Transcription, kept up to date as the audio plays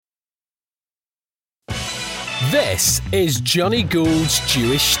This is Johnny Gould's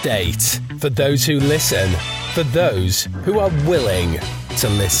Jewish State. For those who listen, for those who are willing to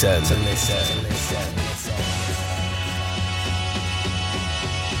listen.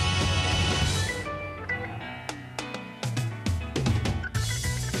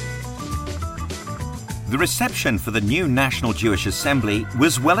 The reception for the new National Jewish Assembly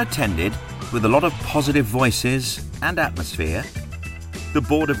was well attended, with a lot of positive voices and atmosphere. The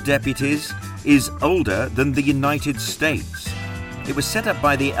Board of Deputies is older than the United States. It was set up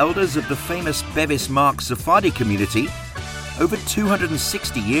by the elders of the famous Bevis Mark Sephardi community over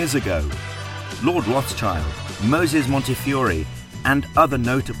 260 years ago. Lord Rothschild, Moses Montefiore, and other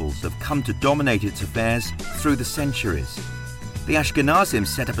notables have come to dominate its affairs through the centuries. The Ashkenazim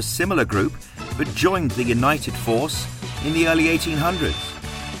set up a similar group, but joined the United Force in the early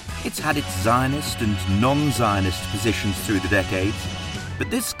 1800s. It's had its Zionist and non-Zionist positions through the decades, but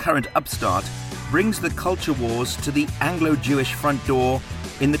this current upstart brings the culture wars to the Anglo Jewish front door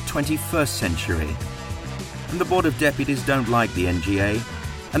in the 21st century. And the Board of Deputies don't like the NGA,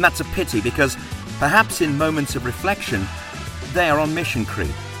 and that's a pity because perhaps in moments of reflection, they are on mission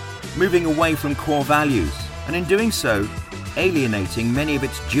creep, moving away from core values, and in doing so, alienating many of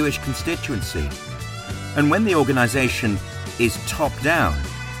its Jewish constituency. And when the organisation is top-down,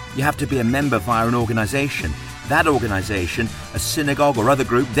 you have to be a member via an organisation. That organisation, a synagogue or other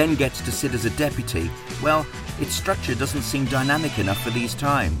group, then gets to sit as a deputy. Well, its structure doesn't seem dynamic enough for these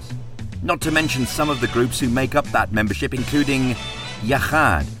times. Not to mention some of the groups who make up that membership, including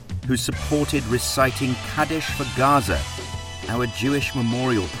Yachad, who supported reciting Kaddish for Gaza, our Jewish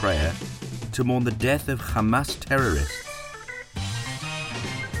memorial prayer to mourn the death of Hamas terrorists.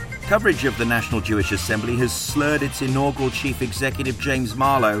 Coverage of the National Jewish Assembly has slurred its inaugural chief executive James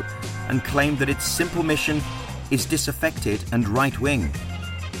Marlowe and claimed that its simple mission is disaffected and right-wing.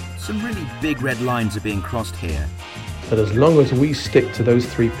 Some really big red lines are being crossed here. But as long as we stick to those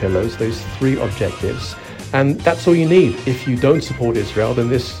three pillars, those three objectives, and that's all you need. If you don't support Israel, then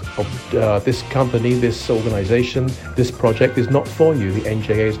this company, this organisation, this project is not for you. The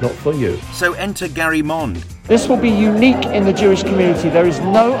NJA is not for you. So enter Gary Mond. This will be unique in the Jewish community. There is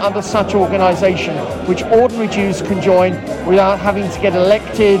no other such organisation which ordinary Jews can join without having to get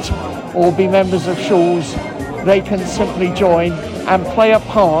elected or be members of shuls. They can simply join and play a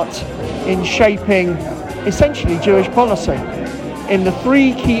part in shaping essentially Jewish policy in the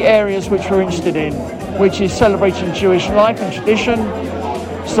three key areas which we're interested in, which is celebrating Jewish life and tradition,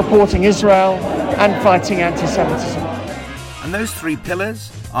 supporting Israel, and fighting anti-Semitism. And those three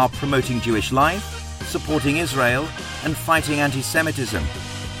pillars are promoting Jewish life, supporting Israel, and fighting anti-Semitism.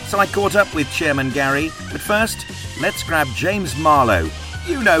 So I caught up with Chairman Gary, but first, let's grab James Marlowe.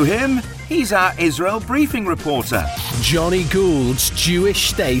 You know him. He's our Israel briefing reporter. Johnny Gould's Jewish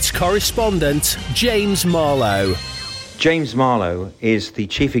State correspondent, James Marlowe. James Marlowe is the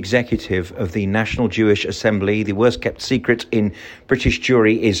chief executive of the National Jewish Assembly. The worst kept secret in British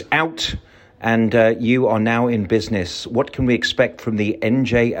Jewry is out, and you are now in business. What can we expect from the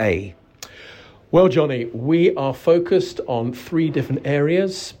NJA? Well, Johnny, we are focused on three different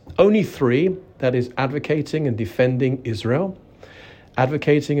areas. Only three, that is advocating and defending Israel,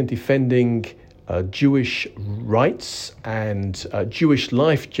 advocating and defending Jewish rights and Jewish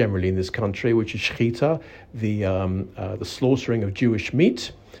life generally in this country, which is shechita, the slaughtering of Jewish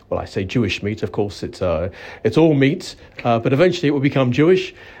meat. Well, I say Jewish meat, of course, it's all meat, but eventually it will become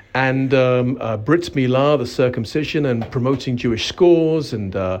Jewish. And Brit Milah, the circumcision, and promoting Jewish schools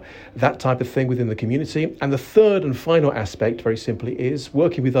and that type of thing within the community. And the third and final aspect, very simply, is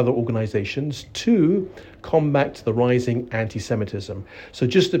working with other organizations to combat the rising anti-Semitism. So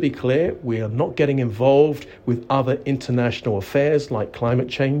just to be clear, we are not getting involved with other international affairs like climate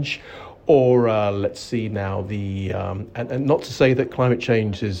change or let's see now and not to say that climate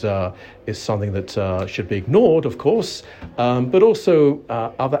change is something that should be ignored, of course, but also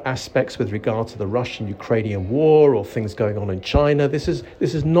other aspects with regard to the Russian-Ukrainian war or things going on in China. This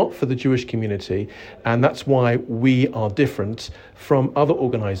is not for the Jewish community, and that's why we are different from other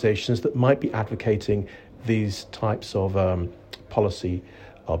organizations that might be advocating these types of policy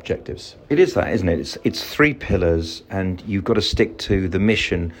objectives. It is that, isn't it? It's three pillars, and you've got to stick to the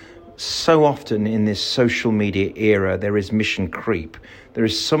mission. So often in this social media era, there is mission creep. There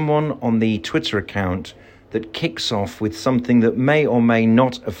is someone on the Twitter account that kicks off with something that may or may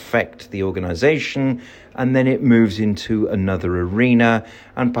not affect the organisation, and then it moves into another arena.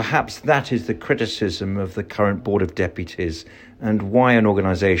 And perhaps that is the criticism of the current Board of Deputies and why an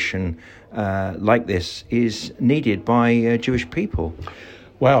organisation like this is needed by Jewish people.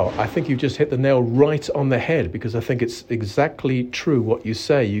 Well, I think you've just hit the nail right on the head, because I think it's exactly true what you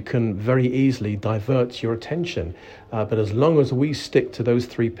say. You can very easily divert your attention. But as long as we stick to those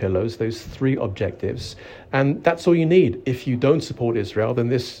three pillars, those three objectives, and that's all you need. If you don't support Israel, then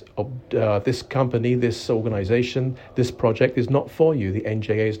this company, this organization, this project is not for you. The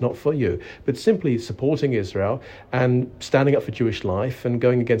NJA is not for you. But simply supporting Israel and standing up for Jewish life and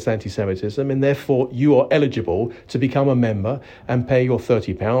going against anti-Semitism, and therefore you are eligible to become a member and pay your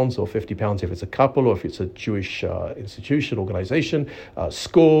 £30 or £50 if it's a couple, or if it's a Jewish institution, organization,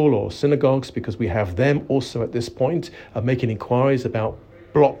 school or synagogues, because we have them also at this point making inquiries about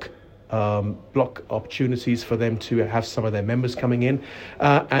block opportunities for them to have some of their members coming in.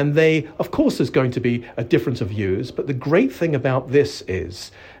 And of course, there's going to be a difference of views. But the great thing about this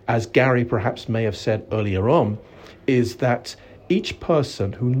is, as Gary perhaps may have said earlier on, is that each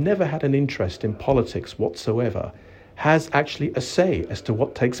person who never had an interest in politics whatsoever has actually a say as to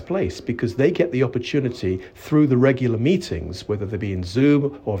what takes place, because they get the opportunity through the regular meetings, whether they be in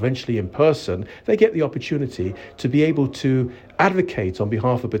Zoom or eventually in person, they get the opportunity to be able to advocate on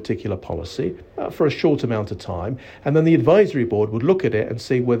behalf of a particular policy for a short amount of time, and then the advisory board would look at it and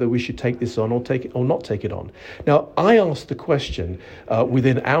see whether we should take this on or take it or not take it on. Now, I asked the question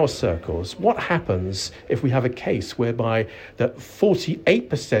within our circles: what happens if we have a case whereby that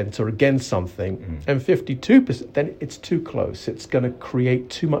 48% are against something and 52%? Then it's too close. It's going to create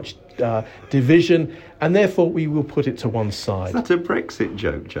too much division, and therefore we will put it to one side. Is that a Brexit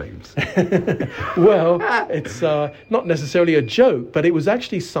joke, James? Well, it's not necessarily a joke, but it was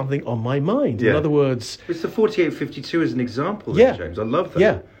actually something on my mind. Yeah. In other words, It's the 48-52 as an example, Yeah. James. I love that.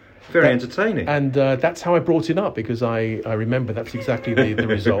 Yeah. Very entertaining. And that's how I brought it up, because I remember that's exactly the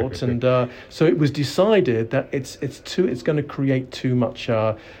result. And so it was decided that it's going to create too much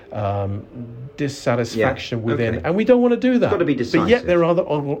dissatisfaction within. Okay. And we don't want to do that. It's got to be decisive. But yet there are other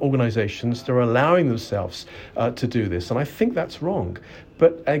organisations that are allowing themselves to do this. And I think that's wrong.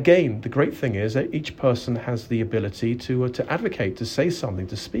 But again, the great thing is that each person has the ability to advocate, to say something,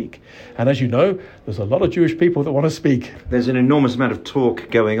 to speak. And as you know, there's a lot of Jewish people that want to speak. There's an enormous amount of talk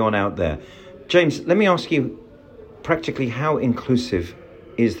going on out there. James, let me ask you, practically how inclusive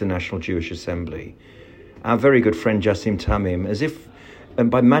is the National Jewish Assembly? Our very good friend Jassim Tamim, as if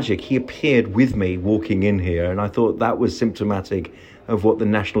by magic, he appeared with me walking in here, and I thought that was symptomatic of what the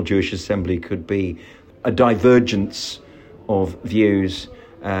National Jewish Assembly could be: a divergence of views,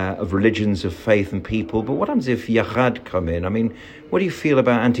 of religions, of faith and people. But what happens if Yachad come in? I mean, what do you feel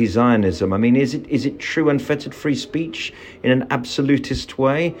about anti-Zionism? I mean, is it true unfettered free speech in an absolutist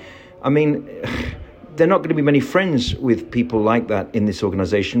way? I mean, there are not going to be many friends with people like that in this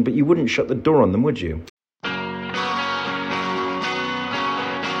organisation, but you wouldn't shut the door on them, would you?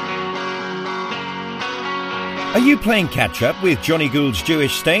 Are you playing catch-up with Johnny Gould's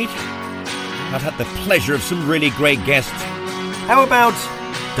Jewish State? I've had the pleasure of some really great guests. How about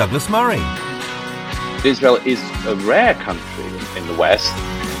Douglas Murray? Israel is a rare country in the West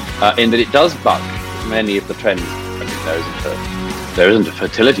in that it does buck many of the trends. I think there isn't a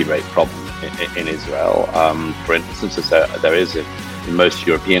fertility rate problem in Israel, for instance, as there is in most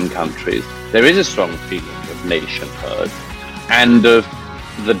European countries. There is a strong feeling of nationhood and of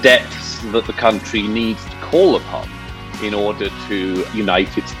the depths that the country needs to call upon in order to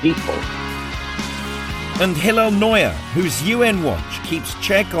unite its people. And Hillel Neuer, whose UN Watch keeps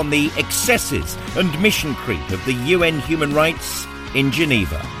check on the excesses and mission creep of the UN human rights in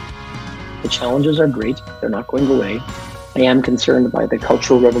Geneva. The challenges are great. They're not going away. I am concerned by the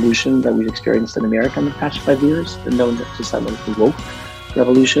cultural revolution that we've experienced in America in the past 5 years, known to some as the woke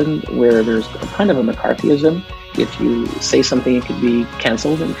revolution, where there's a kind of a McCarthyism. If you say something, it could be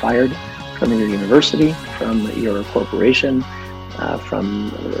canceled and fired from your university, from your corporation,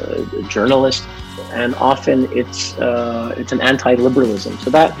 from a journalist, and often it's an anti-liberalism. So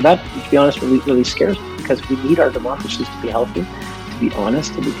that to be honest, really scares me, because we need our democracies to be healthy, to be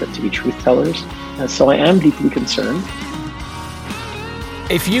honest, to be truth tellers. So I am deeply concerned.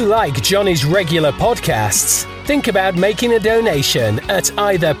 If you like Johnny's regular podcasts, think about making a donation at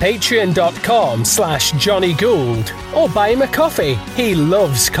either patreon.com/Johnny Gould or buy him a coffee. He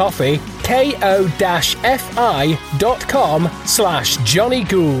loves coffee. ko-fi.com/Johnny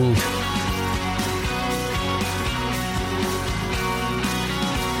Gould.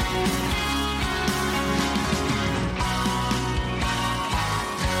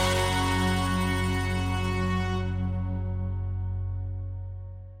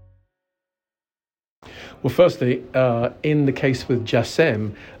 Well, firstly, in the case with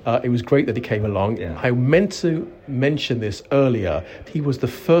Jassim, it was great that he came along. Yeah. I meant to mention this earlier. He was the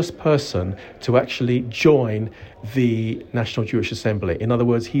first person to actually join the National Jewish Assembly. In other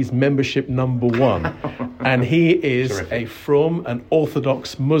words, he's membership number one. And he is Terrific. a frum, an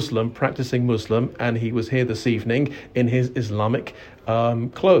Orthodox Muslim, practicing Muslim, and he was here this evening in his Islamic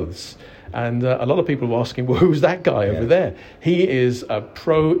clothes. And a lot of people were asking, well, who's that guy over there? He is a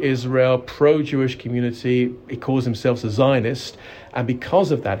pro-Israel, pro-Jewish community. He calls himself a Zionist. And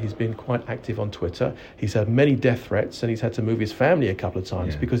because of that, he's been quite active on Twitter. He's had many death threats, and he's had to move his family a couple of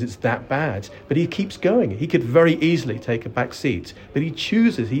times because it's that bad. But he keeps going. He could very easily take a back seat, but he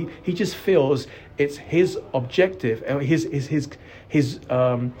chooses. He just feels it's his objective, his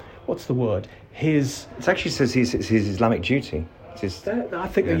what's the word? It actually says it's his Islamic duty. I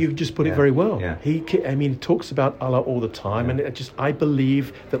think that you've just put it very well. Yeah. He talks about Allah all the time, and I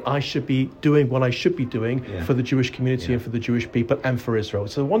believe that I should be doing what I should be doing for the Jewish community and for the Jewish people and for Israel.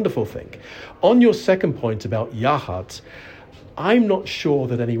 It's a wonderful thing. On your second point about Yahad, I'm not sure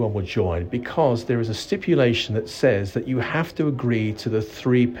that anyone will join because there is a stipulation that says that you have to agree to the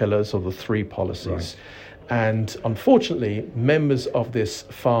 3 pillars or the 3 policies. Right. And unfortunately, members of this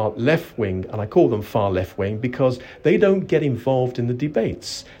far left wing, and I call them far left wing because they don't get involved in the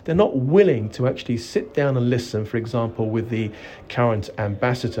debates. They're not willing to actually sit down and listen, for example, with the current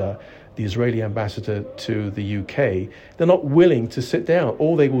ambassador, the Israeli ambassador to the UK. They're not willing to sit down.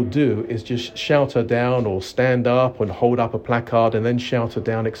 All they will do is just shout her down or stand up and hold up a placard and then shout her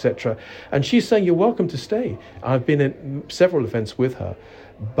down, etc. And she's saying, you're welcome to stay. I've been at several events with her.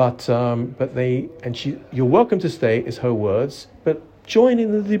 But you're welcome to stay is her words, but join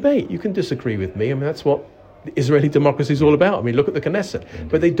in the debate. You can disagree with me. I mean, that's what Israeli democracy is all about. I mean, look at the Knesset.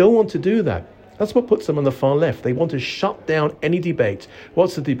 But they don't want to do that. That's what puts them on the far left. They want to shut down any debate.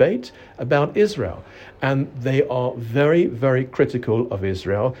 What's the debate? About Israel. And they are very, very critical of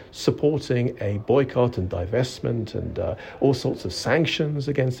Israel, supporting a boycott and divestment and all sorts of sanctions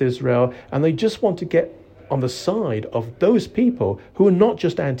against Israel. And they just want to get on the side of those people who are not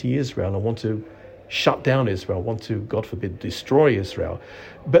just anti-Israel and want to shut down Israel, want to, God forbid, destroy Israel,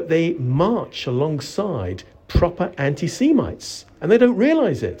 but they march alongside proper anti-Semites, and they don't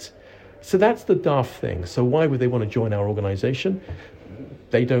realize it. So that's the daft thing. So why would they want to join our organization?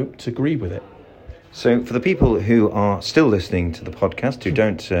 They don't agree with it. So for the people who are still listening to the podcast, who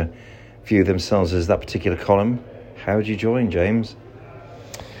don't view themselves as that particular column, how would you join, James?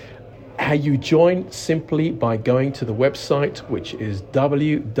 How you join simply by going to the website, which is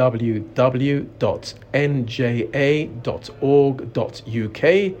www.nja.org.uk,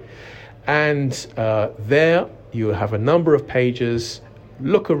 and there you have a number of pages.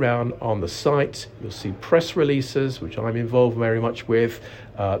 Look around on the site. You'll see press releases, which I'm involved very much with.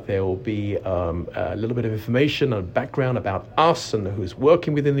 There will be a little bit of information and background about us and who's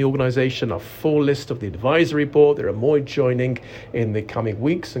working within the organization, a full list of the advisory board. There are more joining in the coming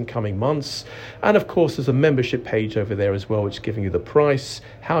weeks and coming months. And of course, there's a membership page over there as well, which is giving you the price,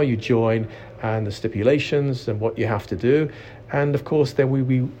 how you join, and the stipulations and what you have to do. And of course, then we'll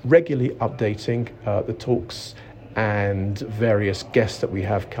be regularly updating the talks and various guests that we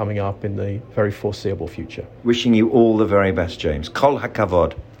have coming up in the very foreseeable future. Wishing you all the very best, James. Kol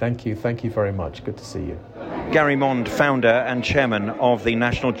hakavod. Thank you very much. Good to see you. Gary Mond, founder and chairman of the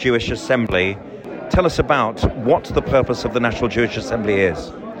National Jewish Assembly. Tell us about what the purpose of the National Jewish Assembly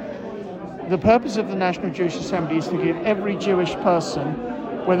is. The purpose of the National Jewish Assembly is to give every Jewish person,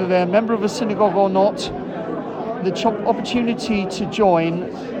 whether they're a member of a synagogue or not, the opportunity to join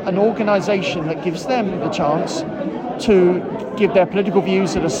an organisation that gives them the chance to give their political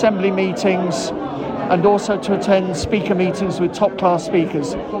views at assembly meetings and also to attend speaker meetings with top-class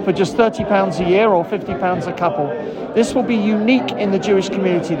speakers for just £30 a year or £50 a couple. This will be unique in the Jewish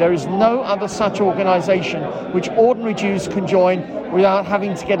community. There is no other such organisation which ordinary Jews can join without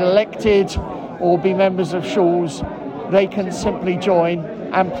having to get elected or be members of shuls. They can simply join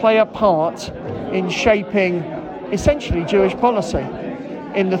and play a part in shaping essentially Jewish policy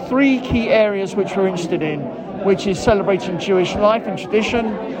in the 3 key areas which we're interested in, which is celebrating Jewish life and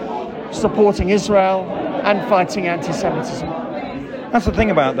tradition, supporting Israel, and fighting anti-Semitism. That's the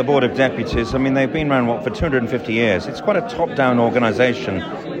thing about the Board of Deputies. I mean, they've been around, for 250 years. It's quite a top-down organisation.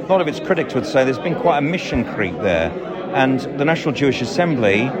 A lot of its critics would say there's been quite a mission creep there. And the National Jewish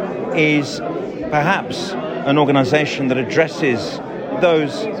Assembly is perhaps an organisation that addresses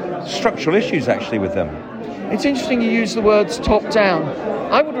those structural issues, actually, with them. It's interesting you use the words top-down.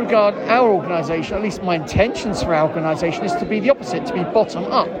 I would regard our organisation, at least my intentions for our organisation, is to be the opposite, to be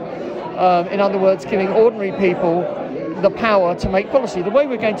bottom-up. In other words, giving ordinary people the power to make policy. The way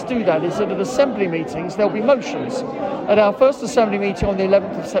we're going to do that is that at assembly meetings, there'll be motions. At our first assembly meeting on the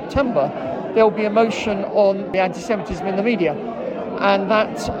 11th of September, there'll be a motion on the anti-Semitism in the media. and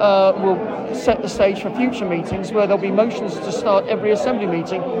that will set the stage for future meetings where there'll be motions to start every assembly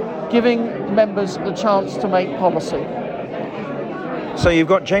meeting, giving members the chance to make policy. So you've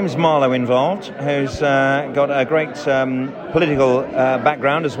got James Marlowe involved, who's got a great political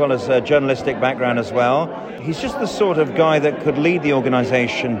background as well as a journalistic background as well. He's just the sort of guy that could lead the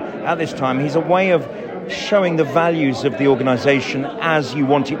organisation at this time. He's a way of showing the values of the organisation as you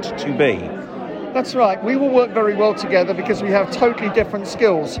want it to be. That's right. We will work very well together because we have totally different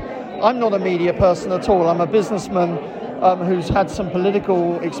skills. I'm not a media person at all. I'm a businessman who's had some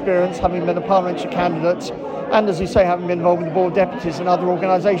political experience, having been a parliamentary candidate, and, as you say, having been involved with the board of deputies and other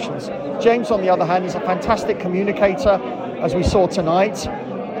organisations. James, on the other hand, is a fantastic communicator, as we saw tonight,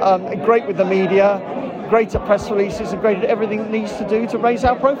 great with the media, great at press releases, and great at everything it needs to do to raise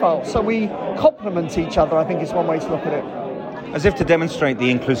our profile. So we complement each other, I think is one way to look at it. As if to demonstrate the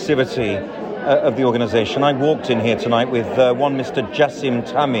inclusivity of the organisation, I walked in here tonight with one Mr. Jassim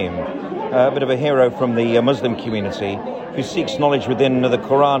Tamim, a bit of a hero from the Muslim community, who seeks knowledge within the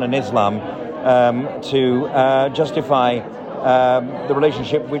Quran and Islam to justify the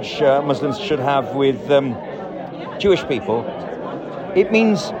relationship which Muslims should have with Jewish people. It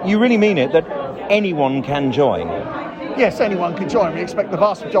means, you really mean it, that anyone can join. Yes, anyone can join. We expect the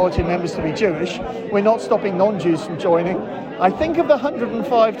vast majority of members to be Jewish. We're not stopping non-Jews from joining. I think of the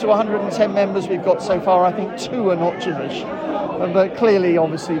 105 to 110 members we've got so far, I think 2 are not Jewish. But clearly,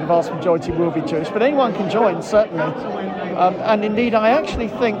 obviously, the vast majority will be Jewish. But anyone can join, certainly. And indeed, I actually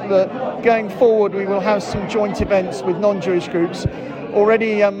think that going forward, we will have some joint events with non-Jewish groups.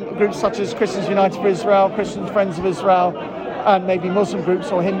 Already, groups such as Christians United for Israel, Christian Friends of Israel, and maybe Muslim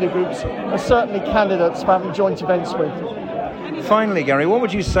groups or Hindu groups are certainly candidates for having joint events with. Finally, Gary, what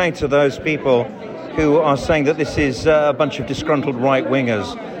would you say to those people who are saying that this is a bunch of disgruntled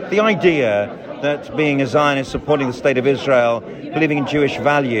right-wingers? The idea that being a Zionist, supporting the state of Israel, believing in Jewish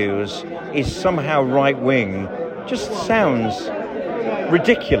values is somehow right-wing just sounds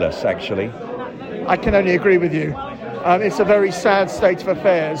ridiculous, actually. I can only agree with you. It's a very sad state of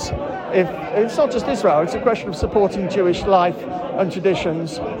affairs. If it's not just Israel, it's a question of supporting Jewish life and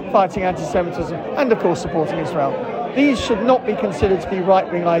traditions, fighting anti-Semitism, and of course supporting Israel. These should not be considered to be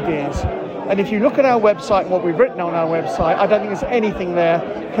right-wing ideas. And if you look at our website and what we've written on our website, I don't think there's anything there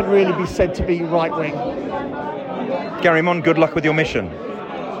can really be said to be right-wing. Gary Mon, good luck with your mission.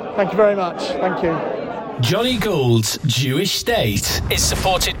 Thank you very much. Thank you. Johnny Gould's Jewish State is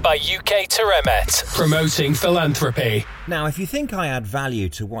supported by UK Teremet, promoting philanthropy. Now, if you think I add value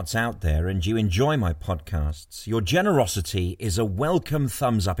to what's out there and you enjoy my podcasts, your generosity is a welcome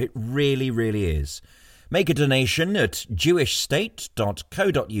thumbs up. It really, really is. Make a donation at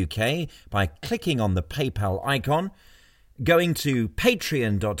jewishstate.co.uk by clicking on the PayPal icon, going to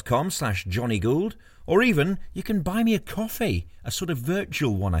patreon.com/Johnny Gould, or even you can buy me a coffee, a sort of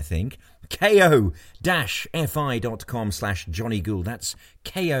virtual one, I think, ko-fi.com/Johnny Gould. That's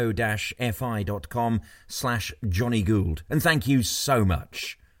ko-fi.com/Johnny Gould. And thank you so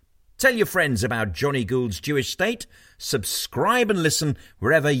much. Tell your friends about Johnny Gould's Jewish State. Subscribe and listen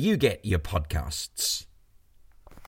wherever you get your podcasts.